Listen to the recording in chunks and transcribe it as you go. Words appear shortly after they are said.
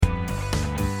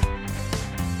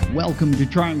Welcome to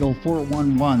Triangle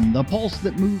 411, the pulse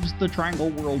that moves the Triangle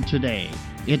world today.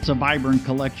 It's a vibrant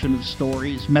collection of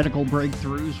stories, medical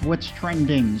breakthroughs, what's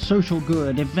trending, social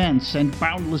good, events, and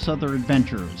boundless other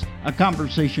adventures. A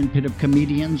conversation pit of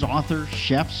comedians, authors,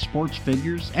 chefs, sports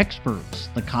figures, experts,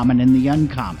 the common and the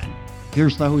uncommon.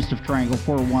 Here's the host of Triangle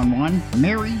 411,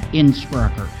 Mary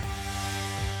Innsbrucker.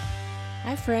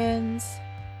 Hi friends,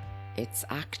 it's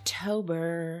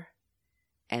October,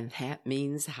 and that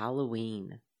means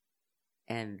Halloween.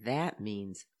 And that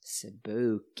means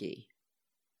spooky.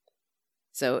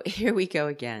 So here we go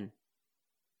again.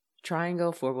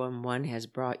 Triangle 411 has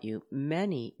brought you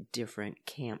many different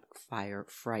campfire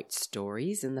fright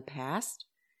stories in the past,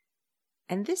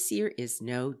 and this year is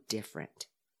no different.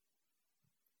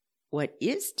 What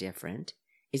is different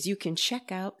is you can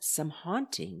check out some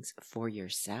hauntings for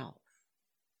yourself.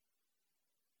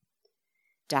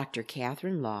 Dr.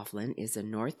 Catherine Laughlin is a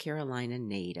North Carolina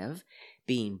native,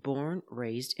 being born,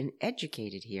 raised, and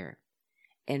educated here.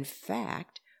 In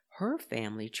fact, her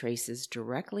family traces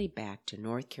directly back to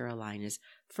North Carolina's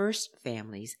first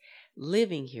families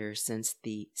living here since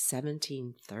the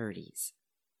 1730s.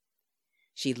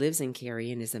 She lives in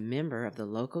Cary and is a member of the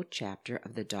local chapter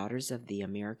of the Daughters of the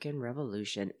American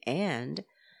Revolution and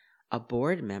a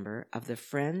board member of the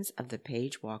Friends of the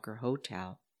Page Walker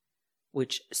Hotel,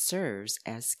 which serves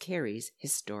as Cary's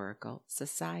historical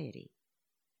society.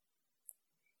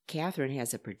 Catherine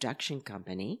has a production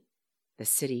company, the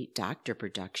City Doctor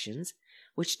Productions,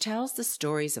 which tells the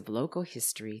stories of local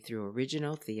history through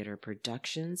original theater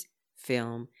productions,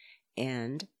 film,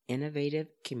 and innovative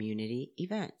community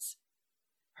events.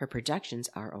 Her productions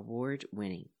are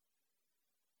award-winning.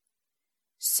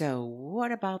 So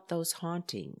what about those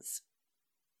hauntings?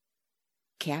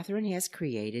 Catherine has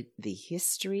created the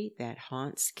History That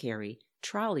Haunts Cary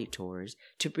trolley tours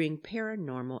to bring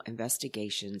paranormal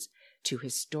investigations to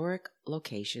historic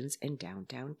locations in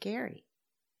downtown Cary.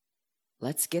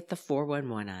 Let's get the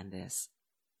 411 on this.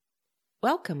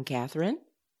 Welcome, Catherine.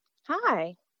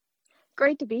 Hi.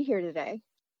 Great to be here today.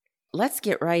 Let's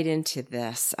get right into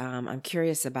this. I'm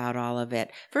curious about all of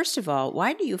it. First of all,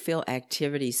 why do you feel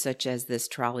activities such as this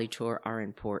trolley tour are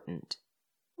important?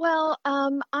 Well,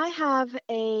 I have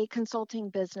a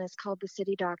consulting business called The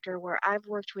City Doctor, where I've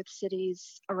worked with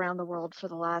cities around the world for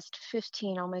the last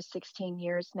 15, almost 16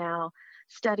 years now,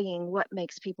 studying what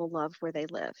makes people love where they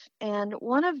live. And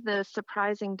one of the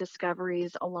surprising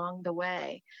discoveries along the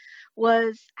way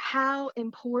was how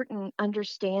important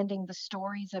understanding the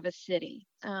stories of a city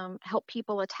help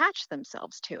people attach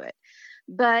themselves to it.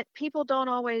 But people don't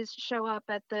always show up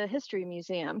at the history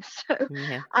museum. So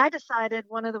I decided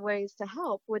one of the ways to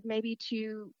help would maybe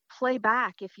to play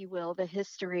back, if you will, the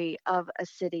history of a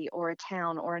city or a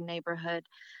town or a neighborhood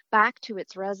back to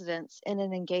its residents in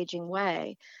an engaging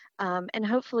way, and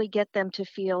hopefully get them to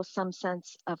feel some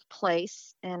sense of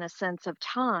place and a sense of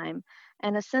time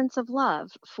and a sense of love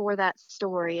for that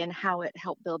story and how it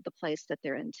helped build the place that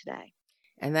they're in today.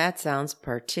 And that sounds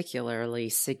particularly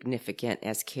significant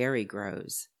as Cary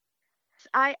grows.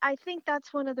 I think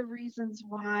that's one of the reasons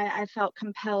why I felt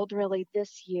compelled really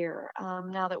this year,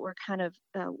 now that we're kind of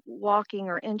walking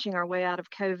or inching our way out of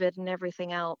COVID and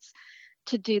everything else,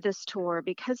 to do this tour,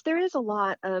 because there is a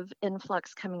lot of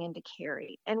influx coming into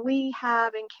Cary. And we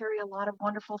have in Cary a lot of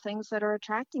wonderful things that are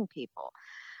attracting people.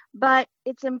 But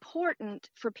it's important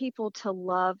for people to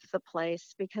love the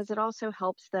place because it also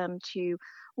helps them to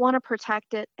want to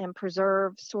protect it and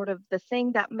preserve sort of the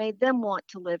thing that made them want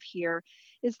to live here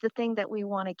is the thing that we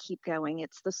want to keep going.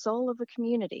 It's the soul of a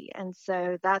community. And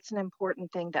so that's an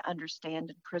important thing to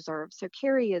understand and preserve. So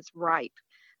Cary is ripe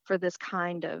for this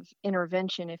kind of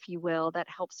intervention, if you will, that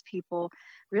helps people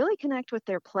really connect with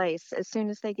their place as soon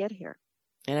as they get here.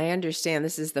 And I understand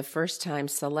this is the first time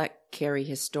select Cary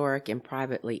historic and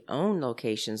privately owned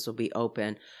locations will be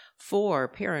open for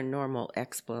paranormal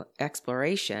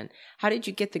exploration. How did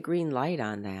you get the green light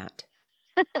on that?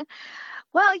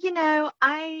 Well,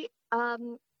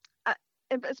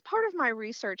 as part of my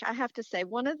research, I have to say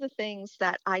one of the things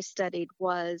that I studied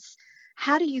was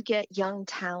how do you get young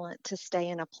talent to stay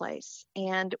in a place?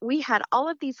 And we had all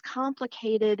of these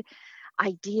complicated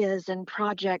ideas and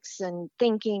projects and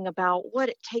thinking about what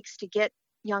it takes to get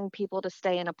young people to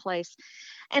stay in a place.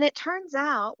 And it turns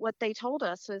out what they told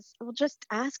us was, well, just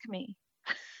ask me.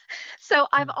 So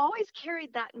I've always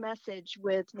carried that message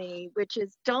with me, which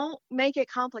is don't make it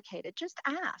complicated, just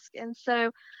ask. And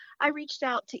so I reached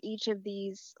out to each of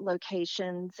these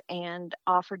locations and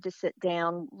offered to sit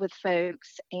down with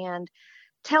folks and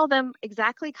tell them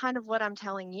exactly kind of what I'm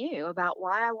telling you about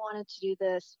why I wanted to do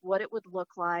this, what it would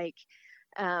look like,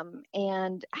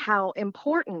 and how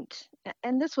important,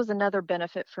 and this was another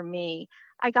benefit for me,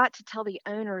 I got to tell the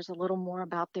owners a little more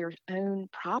about their own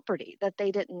property that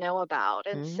they didn't know about.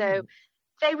 And so Mm.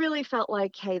 they really felt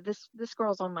like, hey, this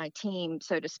girl's on my team,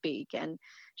 so to speak, and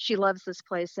she loves this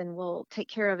place and will take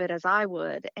care of it as I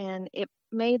would. And it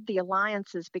made the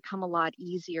alliances become a lot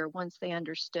easier once they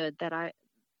understood that I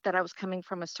was coming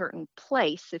from a certain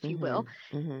place, if you will,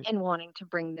 Mm-hmm. Mm-hmm. and wanting to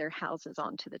bring their houses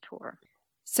onto the tour.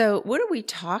 So, what are we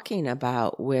talking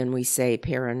about when we say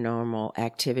paranormal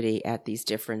activity at these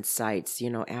different sites?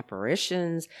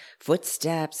 Apparitions,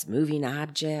 footsteps, moving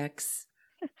objects.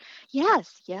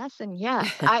 Yes, yes, and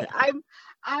yes. I'm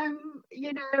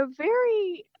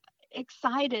very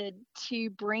excited to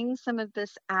bring some of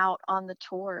this out on the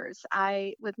tours.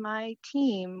 With my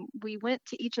team, we went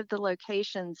to each of the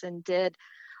locations and did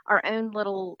our own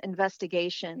little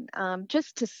investigation,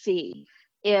 just to see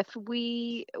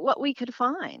what we could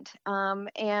find.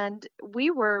 And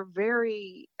we were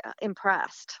very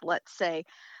impressed, let's say,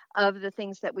 of the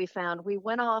things that we found. We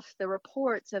went off the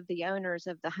reports of the owners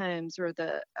of the homes, or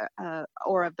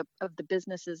of the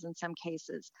businesses in some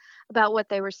cases, about what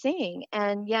they were seeing.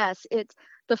 And yes, it's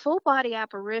the full body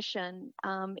apparition,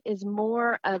 is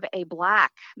more of a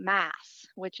black mass,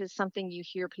 which is something you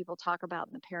hear people talk about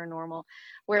in the paranormal,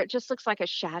 where it just looks like a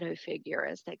shadow figure,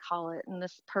 as they call it. And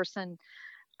this person,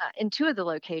 in two of the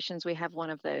locations, we have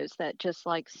one of those that just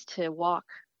likes to walk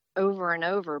over and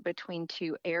over between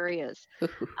two areas.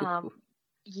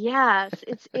 Yes,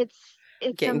 it's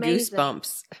Getting amazing.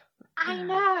 goosebumps. I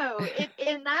know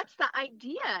and that's the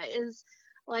idea, is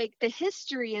like the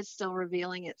history is still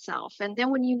revealing itself. And then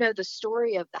when you know the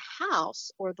story of the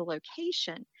house or the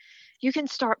location, you can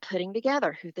start putting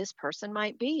together who this person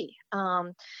might be,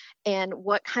 and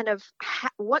what kind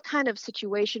of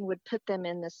situation would put them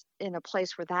in a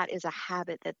place where that is a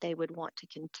habit that they would want to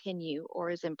continue or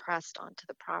is impressed onto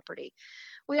the property.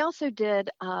 We also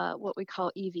did what we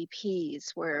call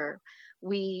EVPs, where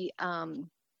we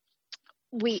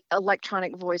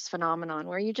electronic voice phenomenon,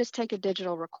 where you just take a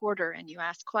digital recorder and you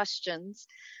ask questions,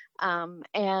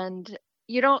 and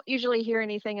you don't usually hear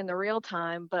anything in the real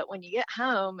time, but when you get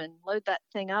home and load that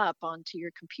thing up onto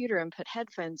your computer and put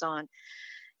headphones on,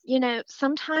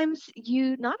 sometimes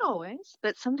not always,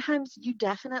 but sometimes you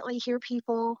definitely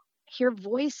hear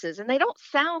voices, and they don't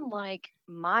sound like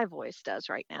my voice does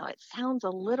right now. It sounds a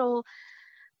little,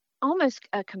 almost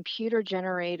a computer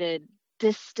generated,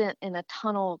 distant, in a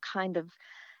tunnel kind of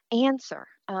answer.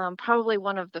 Probably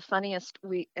one of the funniest,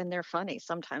 and they're funny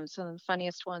sometimes, one of the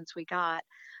funniest ones we got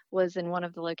was in one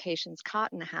of the locations,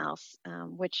 Cotton House,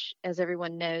 which, as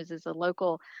everyone knows, is a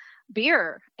local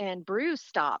beer and brew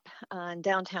stop in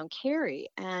downtown Cary.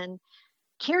 And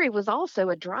Cary was also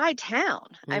a dry town.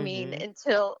 Mm-hmm. I mean,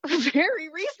 until very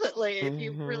recently, if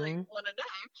you really Mm-hmm. want to know.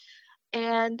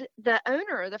 And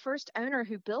the first owner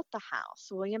who built the house,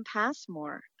 William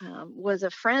Passmore, was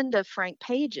a friend of Frank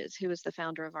Page's, who was the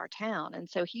founder of our town. And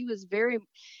so he was very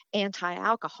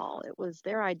anti-alcohol. It was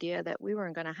their idea that we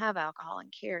weren't going to have alcohol in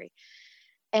Cary.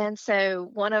 And so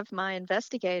one of my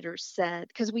investigators said,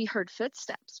 because we heard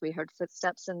footsteps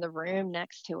in the room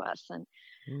next to us. And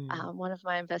one of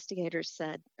my investigators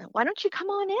said, why don't you come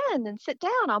on in and sit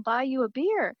down? I'll buy you a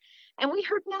beer. And we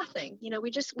heard nothing.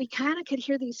 We kind of could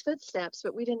hear these footsteps,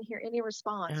 but we didn't hear any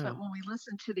response. Oh. But when we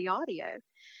listened to the audio,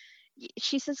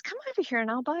 she says, come over here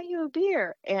and I'll buy you a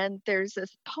beer. And there's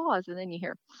this pause, and then you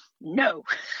hear, no.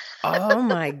 Oh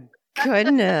my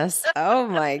goodness. Oh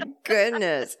my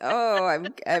goodness. Oh, I'm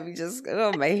just,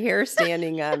 my hair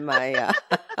standing on my,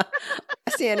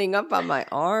 standing up on my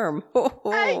arm.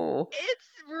 Oh. It's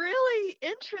really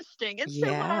interesting. And so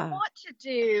what I Yeah. want to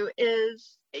do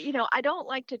is, I don't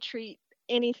like to treat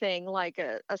anything like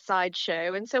a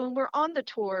sideshow. And so when we're on the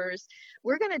tours,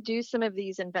 we're going to do some of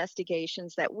these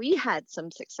investigations that we had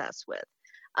some success with.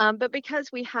 But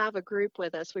because we have a group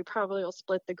with us, we probably will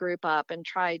split the group up and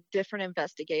try different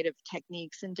investigative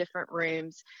techniques in different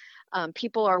rooms.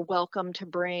 People are welcome to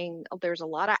there's a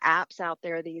lot of apps out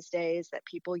there these days that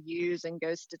people use in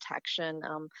ghost detection.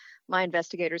 My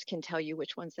investigators can tell you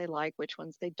which ones they like, which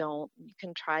ones they don't. You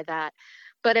can try that.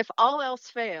 But if all else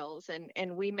fails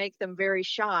and we make them very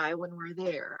shy when we're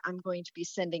there, I'm going to be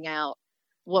sending out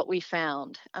what we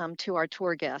found to our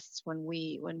tour guests when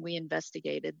we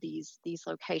investigated these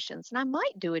locations. And I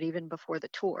might do it even before the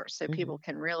tour, so people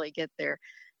can really get their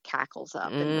cackles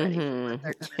up and ready for what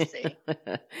they're going to see.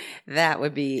 That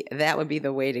would be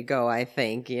the way to go, I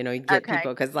think. Get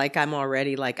people, because I'm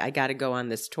already I got to go on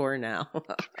this tour now.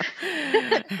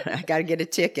 I got to get a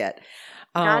ticket.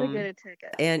 Gotta get a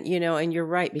ticket. And, and you're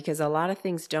right, because a lot of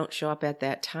things don't show up at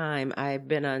that time. I've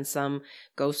been on some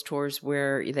ghost tours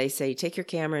where they say, take your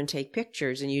camera and take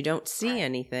pictures, and you don't see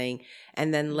anything.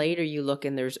 And then later you look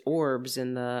and there's orbs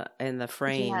in the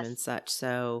frame and such.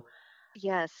 So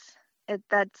yes,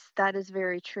 that is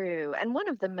very true. And one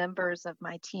of the members of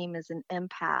my team is an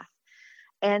empath.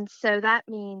 And so that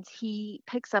means he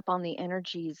picks up on the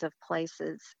energies of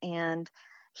places. And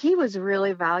he was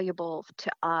really valuable to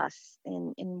us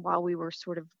in while we were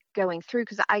sort of going through,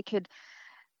 because I could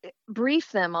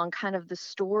brief them on kind of the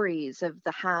stories of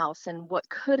the house and what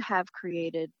could have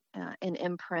created an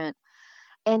imprint.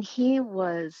 And he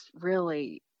was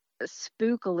really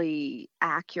spookily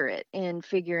accurate in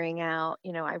figuring out,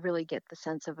 I really get the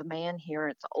sense of a man here.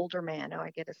 It's an older man. Oh, I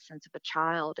get a sense of a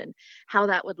child, and how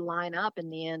that would line up in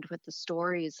the end with the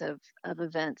stories of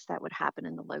events that would happen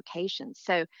in the location.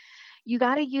 So you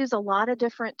got to use a lot of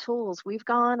different tools. We've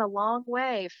gone a long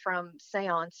way from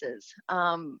seances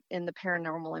in the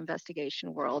paranormal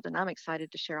investigation world, and I'm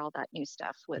excited to share all that new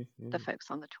stuff with the folks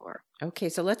on the tour. Okay,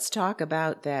 so let's talk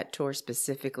about that tour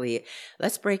specifically.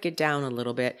 Let's break it down a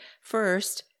little bit.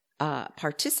 First,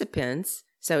 participants,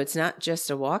 so it's not just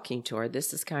a walking tour.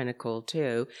 This is kind of cool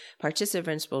too.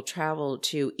 Participants will travel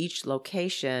to each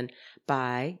location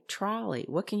by trolley.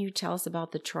 What can you tell us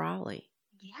about the trolley?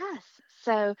 Yes.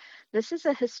 So this is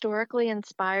a historically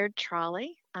inspired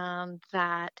trolley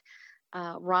that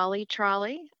Raleigh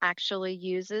Trolley actually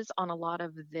uses on a lot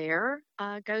of their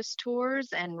ghost tours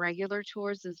and regular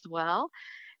tours as well.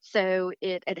 So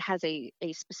it has a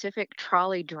specific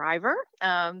trolley driver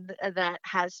that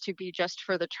has to be just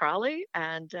for the trolley,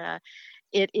 and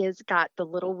it is got the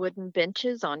little wooden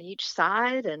benches on each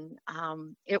side, and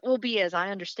it will be, as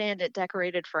I understand it,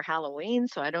 decorated for Halloween.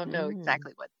 So I don't know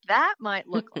exactly what that might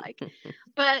look like.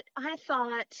 But I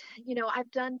thought,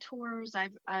 I've done tours,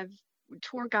 I've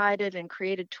tour guided and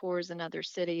created tours in other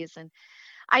cities. And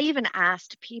I even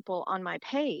asked people on my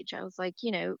page, I was like,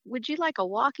 would you like a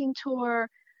walking tour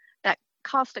that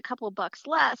cost a couple of bucks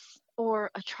less,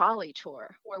 or a trolley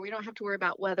tour where we don't have to worry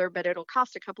about weather, but it'll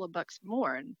cost a couple of bucks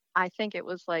more? And I think it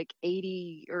was like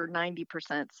 80 or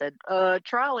 90% said,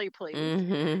 trolley,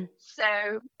 please.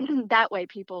 So that way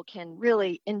people can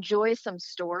really enjoy some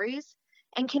stories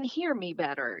and can hear me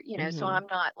better, so I'm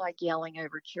not like yelling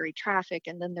over Cary traffic.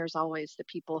 And then there's always the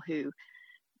people who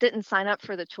didn't sign up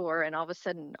for the tour and all of a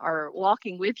sudden are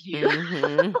walking with you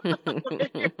on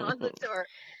the tour.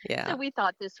 Yeah. So we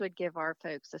thought this would give our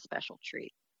folks a special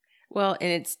treat. Well,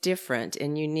 and it's different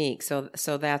and unique. So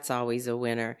that's always a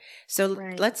winner. So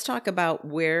let's talk about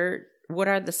what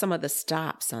are some of the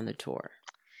stops on the tour?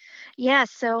 Yeah,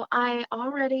 so I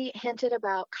already hinted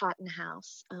about Cotton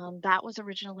House. That was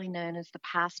originally known as the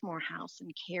Passmore House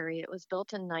in Cary. It was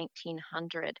built in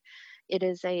 1900. It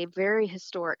is a very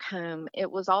historic home. It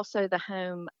was also the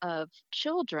home of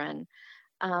children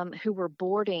who were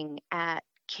boarding at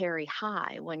Cary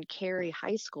High when Cary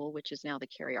High School, which is now the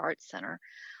Cary Arts Center,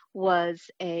 was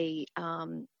a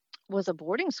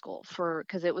boarding school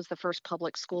because it was the first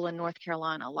public school in North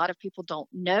Carolina. A lot of people don't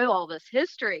know all this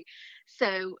history.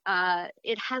 So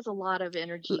it has a lot of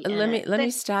energy. Let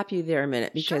me stop you there a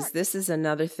minute, because this is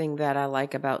another thing that I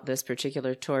like about this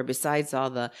particular tour. Besides all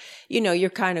the, you're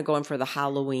kind of going for the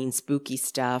Halloween spooky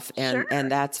stuff, and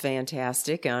that's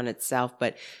fantastic on itself,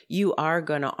 but you are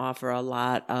going to offer a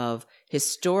lot of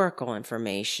historical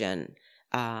information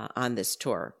on this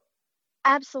tour.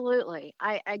 Absolutely.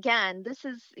 This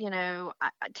is,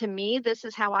 to me, this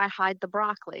is how I hide the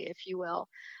broccoli, if you will,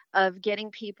 of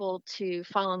getting people to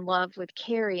fall in love with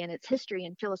Cary and its history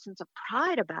and feel a sense of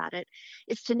pride about it,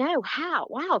 is to know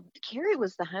Cary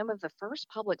was the home of the first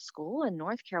public school in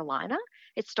North Carolina.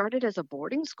 It started as a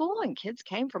boarding school, and kids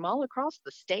came from all across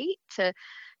the state to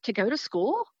go to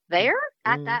school there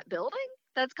at that building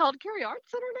that's called Cary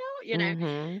Arts Center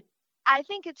now, I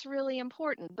think it's really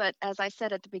important. But as I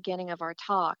said at the beginning of our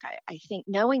talk, I think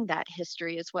knowing that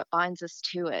history is what binds us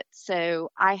to it. So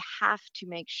I have to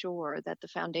make sure that the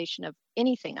foundation of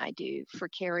anything I do for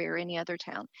Cary or any other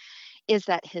town is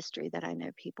that history that I know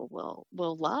people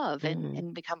will love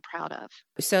and become proud of.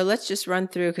 So let's just run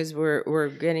through, because we're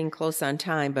getting close on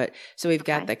time. But so we've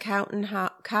got the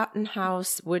Cotton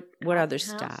House. What other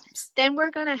stops? Then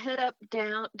we're going to head up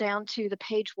down to the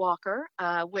Page Walker,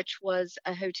 which was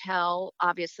a hotel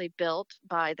obviously built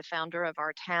by the founder of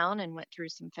our town and went through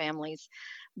some families.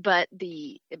 But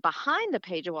behind the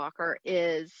Page Walker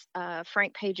is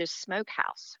Frank Page's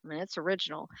smokehouse. I mean, it's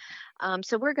original.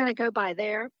 So we're going to go by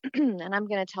there. and I'm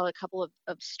going to tell a couple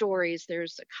of stories.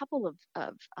 There's a couple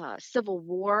of Civil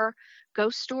War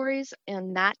ghost stories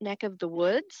in that neck of the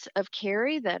woods of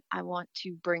Cary that I want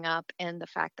to bring up, and the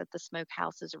fact that the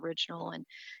smokehouse is original and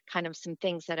kind of some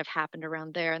things that have happened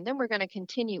around there. And then we're going to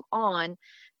continue on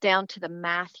down to the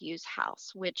Matthews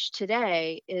House, which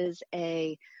today is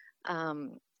an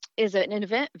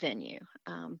event venue,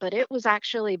 but it was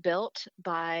actually built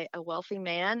by a wealthy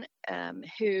man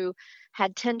who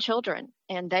had 10 children,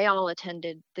 and they all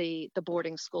attended the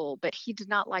boarding school, but he did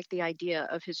not like the idea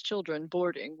of his children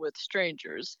boarding with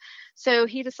strangers. So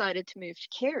he decided to move to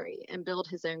Cary and build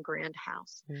his own grand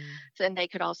house. So, and they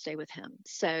could all stay with him.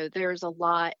 So there's a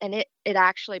lot, and it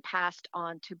actually passed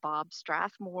on to Bob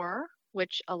Strathmore,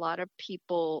 which a lot of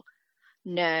people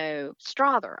know.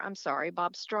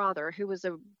 Bob Strother, who was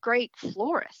a great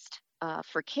florist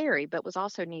for Cary, but was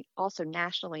also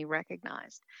nationally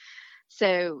recognized.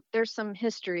 So there's some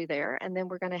history there. And then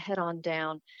we're going to head on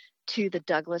down to the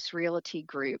Douglas Realty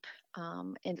Group.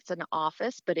 And it's an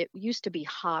office, but it used to be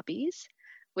Hobbies,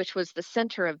 which was the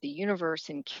center of the universe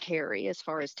in Cary as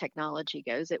far as technology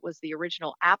goes. It was the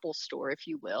original Apple store, if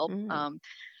you will.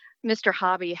 Mr.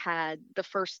 Hobby had the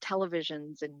first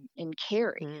televisions in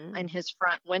Cary in his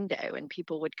front window, and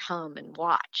people would come and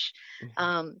watch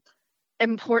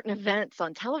important events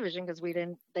on television because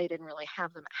they didn't really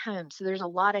have them at home. So there's a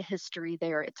lot of history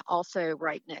there. It's also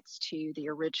right next to the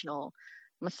original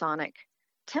Masonic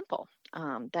temple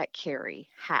that Cary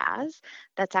has.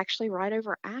 That's actually right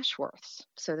over Ashworth's.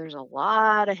 So there's a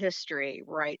lot of history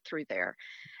right through there.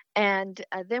 And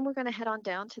then we're going to head on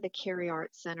down to the Cary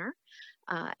Arts Center.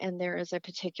 And there is a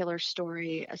particular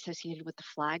story associated with the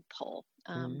flagpole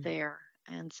there,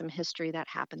 and some history that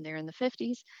happened there in the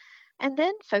 50s. And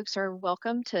then folks are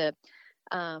welcome to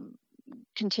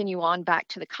continue on back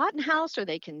to the Cotton House, or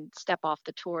they can step off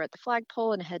the tour at the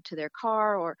flagpole and head to their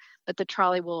car, but the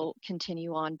trolley will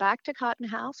continue on back to Cotton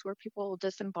House, where people will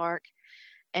disembark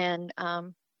and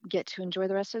get to enjoy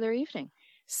the rest of their evening.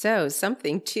 So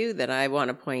something, too, that I want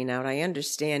to point out, I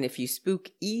understand if you spook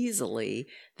easily,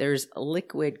 there's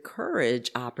liquid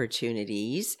courage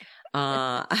opportunities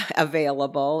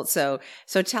available. So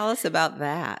tell us about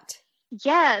that.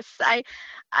 Yes,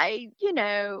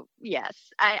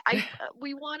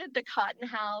 we wanted the Cotton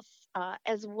House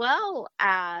as well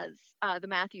as the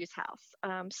Matthews House.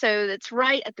 So it's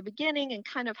right at the beginning and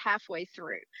kind of halfway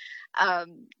through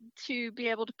to be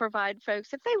able to provide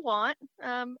folks, if they want,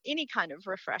 any kind of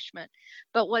refreshment.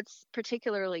 But what's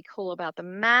particularly cool about the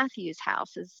Matthews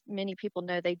House is many people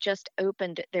know they just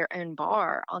opened their own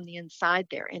bar on the inside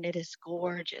there, and it is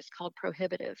gorgeous, called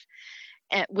Prohibitive,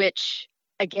 which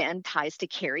again ties to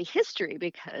Cary history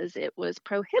because it was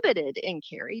prohibited in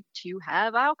Cary to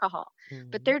have alcohol.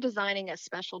 But they're designing a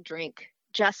special drink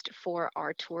just for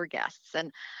our tour guests,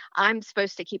 and I'm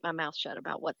supposed to keep my mouth shut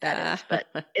about what that is, but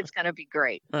it's going to be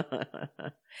great.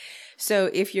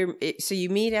 So you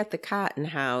meet at the Cotton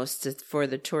House for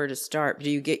the tour to start.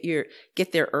 Do you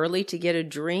get there early to get a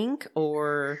drink,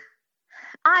 or?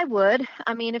 I would.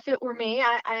 I mean, if it were me,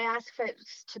 I ask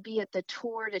folks to be at the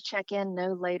tour to check in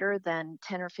no later than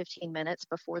 10 or 15 minutes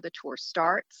before the tour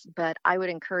starts. But I would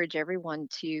encourage everyone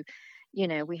to,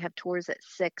 we have tours at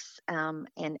 6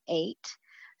 and 8.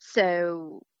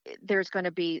 So there's going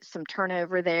to be some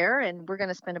turnover there, and we're going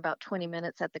to spend about 20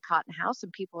 minutes at the Cotton House,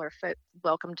 and people are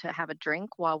welcome to have a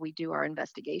drink while we do our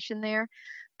investigation there.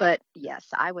 But yes,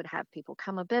 I would have people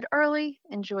come a bit early,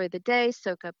 enjoy the day,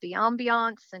 soak up the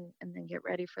ambiance, and then get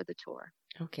ready for the tour.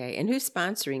 Okay. And who's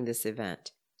sponsoring this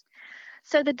event?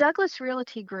 So the Douglas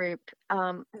Realty Group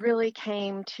really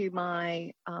came to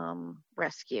my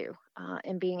rescue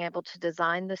in being able to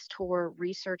design this tour,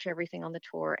 research everything on the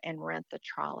tour, and rent the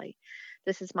trolley.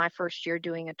 This is my first year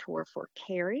doing a tour for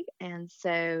Cary, and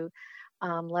so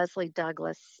Leslie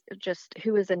Douglas,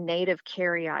 who is a native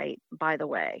Caryite, by the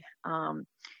way,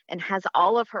 and has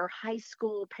all of her high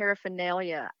school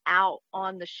paraphernalia out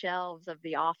on the shelves of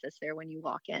the office there when you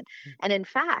walk in. And in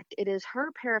fact, it is her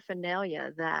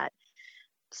paraphernalia that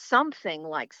something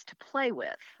likes to play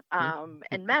with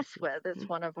and mess with. It's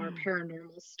one of our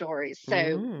paranormal stories.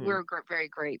 So we're very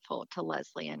grateful to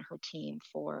Leslie and her team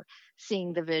for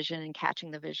seeing the vision and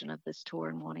catching the vision of this tour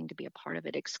and wanting to be a part of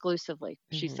it exclusively.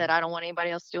 She said, I don't want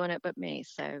anybody else doing it but me.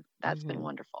 So that's been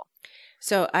wonderful.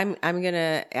 So I'm going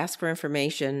to ask for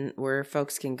information where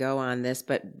folks can go on this,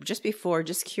 but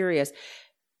just curious,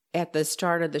 at the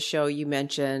start of the show, you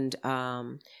mentioned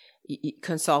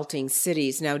consulting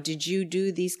cities. Now, did you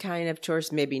do these kind of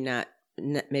tours? Maybe not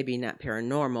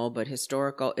paranormal, but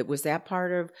historical. Was that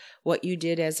part of what you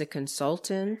did as a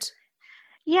consultant?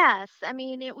 Yes, I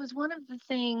mean, it was one of the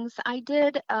things I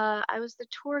did. I was the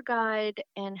tour guide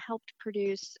and helped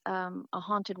produce a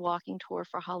haunted walking tour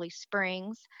for Holly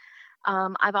Springs.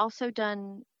 I've also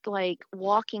done like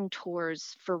walking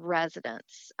tours for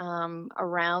residents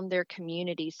around their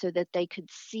community so that they could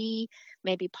see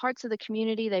maybe parts of the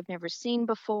community they've never seen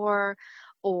before,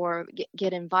 or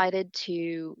get invited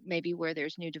to maybe where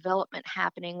there's new development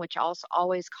happening, which also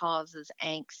always causes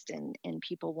angst, and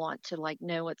people want to like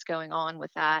know what's going on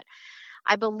with that.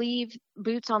 I believe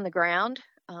boots on the ground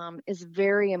is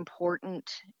very important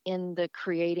in the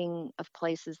creating of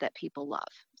places that people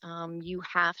love. You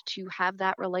have to have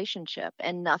that relationship,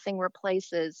 and nothing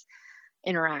replaces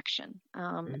interaction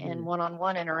and Mm-hmm.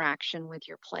 one-on-one interaction with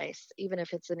your place, even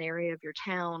if it's an area of your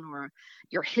town or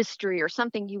your history or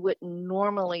something you wouldn't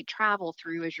normally travel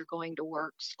through as you're going to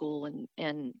work, school,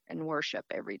 and worship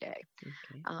every day.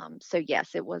 Okay. So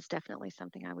yes, it was definitely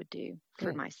something I would do for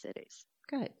Good. my cities.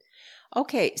 Good.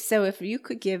 Okay, so if you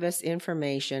could give us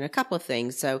information, a couple of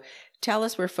things. So tell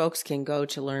us where folks can go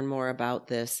to learn more about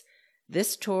this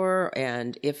tour,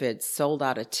 and if it's sold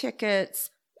out of tickets,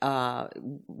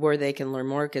 where they can learn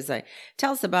more.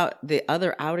 Tell us about the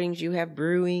other outings you have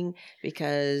brewing,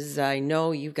 because I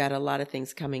know you've got a lot of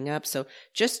things coming up. So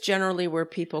just generally where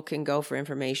people can go for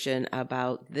information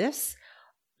about this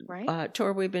Right.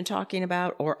 tour we've been talking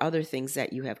about, or other things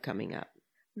that you have coming up.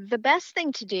 The best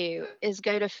thing to do is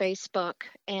go to Facebook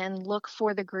and look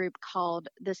for the group called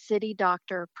the City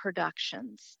Doctor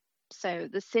Productions. So,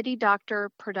 the City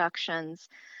Doctor Productions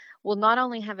will not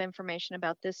only have information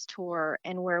about this tour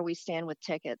and where we stand with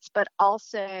tickets, but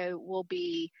also will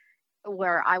be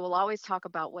where I will always talk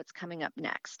about what's coming up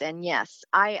next. And yes,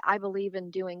 I believe in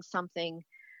doing something,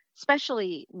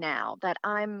 especially now that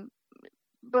I'm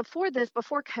before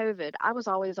COVID, I was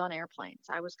always on airplanes.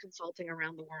 I was consulting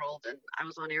around the world, and I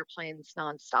was on airplanes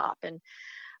nonstop. And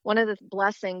one of the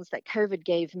blessings that COVID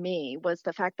gave me was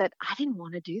the fact that I didn't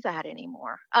want to do that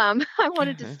anymore. I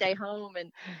wanted to stay home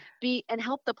and be and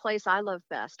help the place I love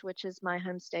best, which is my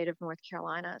home state of North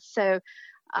Carolina. So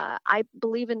I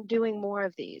believe in doing more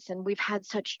of these, and we've had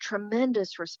such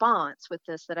tremendous response with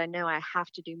this that I know I have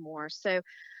to do more. So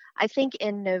I think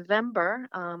in November,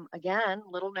 again,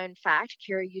 little known fact,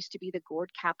 Cary used to be the gourd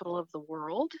capital of the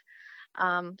world.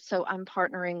 So I'm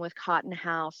partnering with Cotton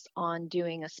House on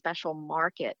doing a special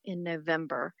market in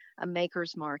November, a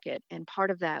maker's market. And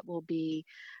part of that will be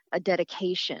a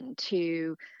dedication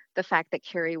to the fact that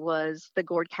Cary was the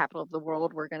gourd capital of the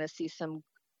world. We're going to see some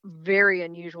very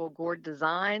unusual gourd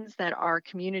designs that our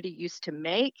community used to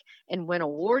make and win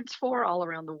awards for all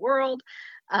around the world.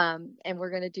 And we're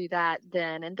going to do that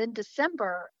then. And then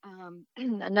December,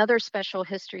 another special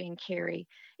history in Cary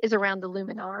is around the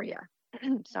Luminaria.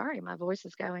 Sorry, my voice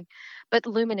is going. But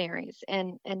luminaries,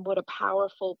 and what a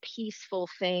powerful, peaceful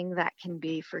thing that can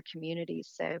be for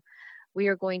communities. So we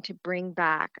are going to bring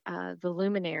back the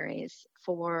luminaries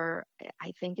for,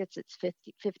 I think it's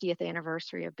 50th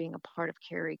anniversary of being a part of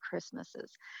Cary Christmases,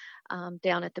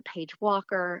 down at the Page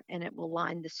Walker, and it will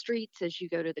line the streets as you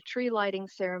go to the tree lighting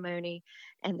ceremony,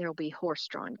 and there'll be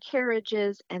horse-drawn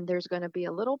carriages, and there's going to be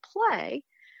a little play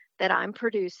that I'm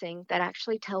producing that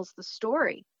actually tells the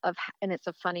story of, and it's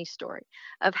a funny story,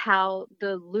 of how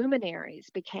the luminaries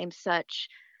became such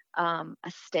a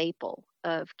staple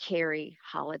of Cary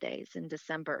holidays in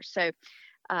December. So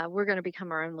we're going to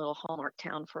become our own little Hallmark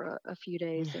town for a few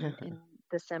days in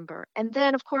December. And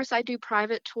then, of course, I do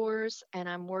private tours, and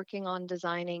I'm working on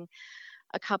designing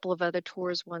a couple of other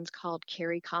tours. One's called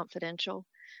Cary Confidential,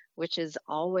 which is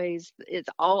always, it's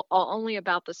all only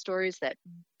about the stories that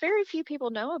very few people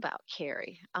know about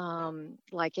Cary.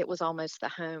 Like it was almost the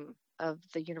home of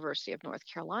the University of North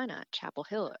Carolina at Chapel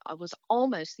Hill. I was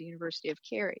almost the University of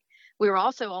Cary. We were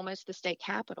also almost the state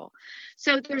capital.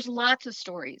 So there's lots of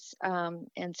stories.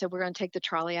 And so we're going to take the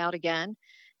trolley out again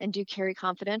and do Cary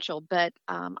Confidential. But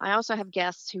I also have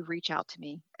guests who reach out to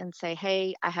me and say,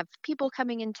 hey, I have people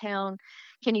coming in town.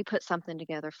 Can you put something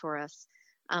together for us?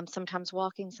 Sometimes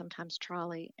walking, sometimes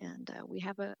trolley, and we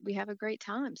have a great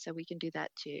time, so we can do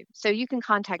that too. So you can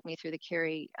contact me through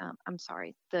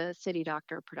the City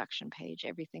Doctor production page,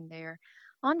 everything there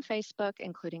on Facebook,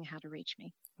 including how to reach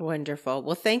me. Wonderful.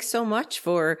 Well, thanks so much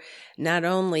for not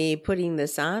only putting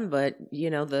this on, but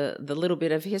the little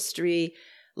bit of history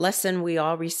lesson we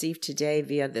all received today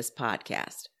via this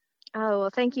podcast. Oh,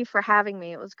 well, thank you for having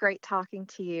me. It was great talking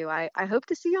to you. I hope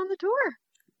to see you on the tour.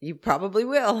 You probably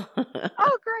will.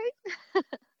 Oh, great.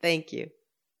 Thank you.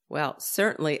 Well,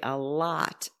 certainly a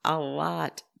lot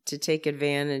to take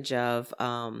advantage of.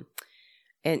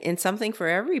 And something for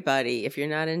everybody. If you're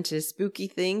not into spooky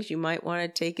things, you might want to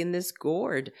take in this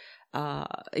gourd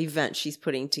event she's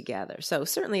putting together. So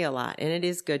certainly a lot. And it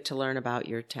is good to learn about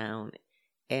your town,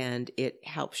 and it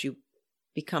helps you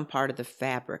become part of the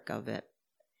fabric of it.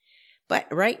 But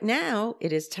right now,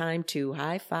 it is time to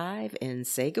high five and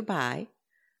say goodbye.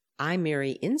 I'm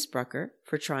Mary Innsbrucker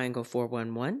for Triangle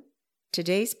 411.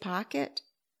 Today's pocket: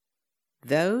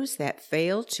 those that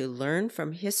fail to learn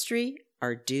from history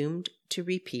are doomed to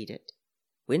repeat it.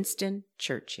 Winston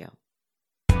Churchill.